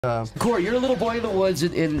Cory, you're a little boy in the woods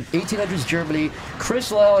in 1800s Germany.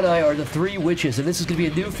 Chris, Lau, and I are the three witches, and this is going to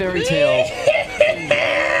be a new fairy tale.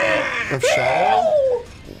 Of shadow?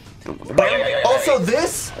 Also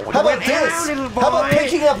this? How about this? How about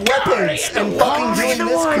picking up weapons and fucking doing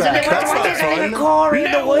this crap? That's not fun.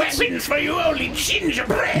 No weapons for you, only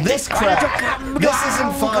gingerbread. This crap. This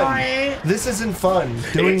isn't fun. This isn't fun.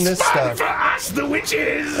 Doing this stuff. It's fun for us, the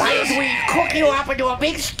witches. Why don't we cook you up into a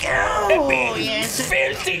big stew? Yes.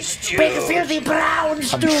 Filthy stew. Big filthy brown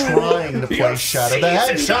stew. I'm trying to play Shadow the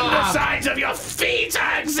Hedgehog. The sides of your feet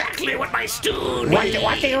are exactly what my stew needs.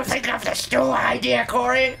 What do you think of the stew idea,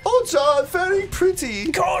 Cory? Oh, very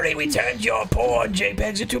pretty. Cory, we turned your poor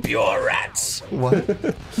JPEGs into pure rats. What? You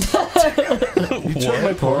turned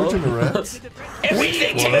my porridge into rats?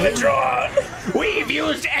 Everything's in the drawer. We've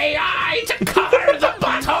used AI to cover the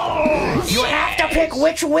buttholes. You have to pick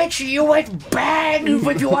which witch you would bang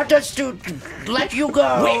if you want us to let you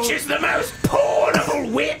go. Which is the most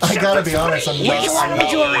portable witch? I gotta be honest, I'm not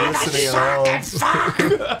listening at all.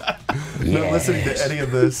 I'm not listening to any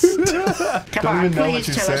of this. Come on, please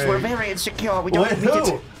tell us. We're very insecure. We don't need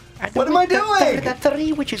who? What am I doing? The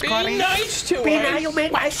three witches, Cory. Be nice to You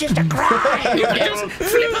made my sister cry. You just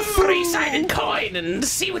flip a three-sided coin and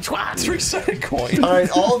see which one. Three-sided coin. All right,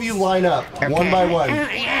 all of you line up, one by one.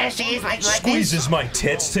 Yes, he's like Squeezes my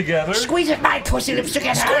tits together. Squeezes my pussy lips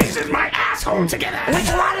together. Squeezes my asshole together. Which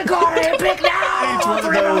one, Cory? Pick now. Each one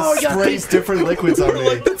of those sprays different liquids on me.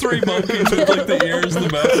 Like the three monkeys with like the ears, the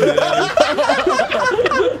mouth, and the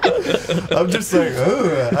I'm just like,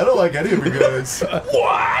 ugh, I don't like any of you guys.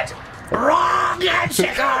 What? Wrong answer,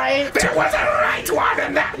 Cory. There was a right one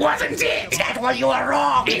and that wasn't it. That's why you are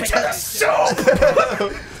wrong. Into the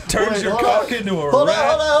soup. turns your cock into a hold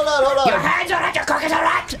rat. Hold on. Your hands are at your cock is a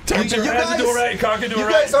rat. Turns your hands into a rat, cock into a rat.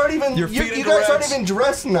 You guys aren't even. Your You feet guys aren't rats. even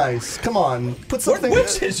dressed nice. Come on, put something. What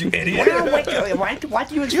witches, you idiot? What do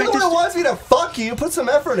you expect? You're the one that wants me to fuck you. Put some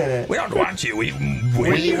effort in it. We don't want you. We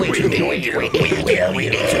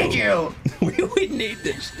need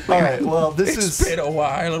this. All right. Well, this It's is. been a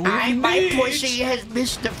while. And My pussy has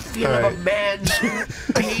missed the feel of a man's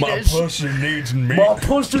penis. My pussy needs me. My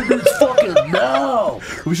pussy needs fucking now.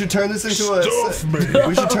 We should turn this into Stuff me.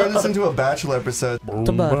 We should turn this into a Bachelor episode.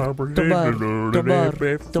 The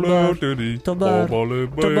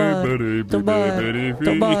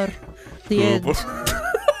end.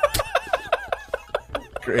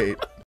 Great.